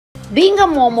Being a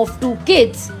mom of two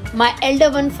kids, my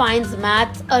elder one finds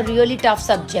maths a really tough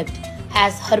subject,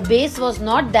 as her base was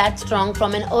not that strong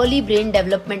from an early brain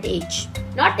development age.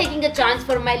 Not taking a chance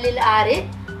for my little RA,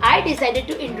 I decided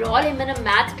to enroll him in a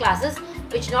math classes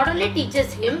which not only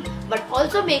teaches him but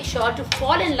also makes sure to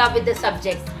fall in love with the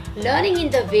subject. Learning in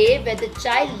the way where the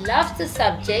child loves the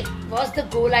subject was the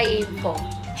goal I aimed for.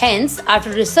 Hence, after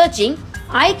researching,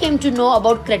 I came to know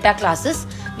about Creta classes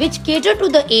which cater to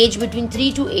the age between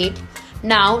 3 to 8.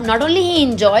 Now, not only he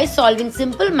enjoys solving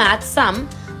simple math sum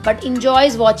but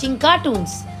enjoys watching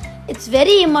cartoons. It's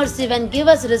very immersive and gives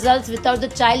us results without the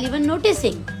child even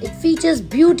noticing. It features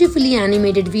beautifully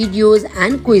animated videos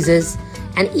and quizzes,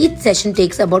 and each session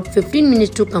takes about 15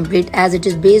 minutes to complete as it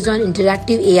is based on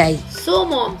interactive AI. So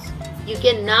moms, you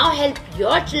can now help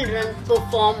your children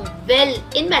perform well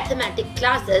in mathematics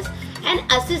classes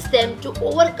and assist them to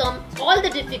overcome all the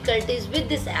difficulties with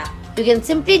this app. You can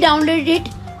simply download it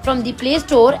from the Play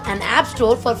Store and App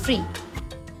Store for free.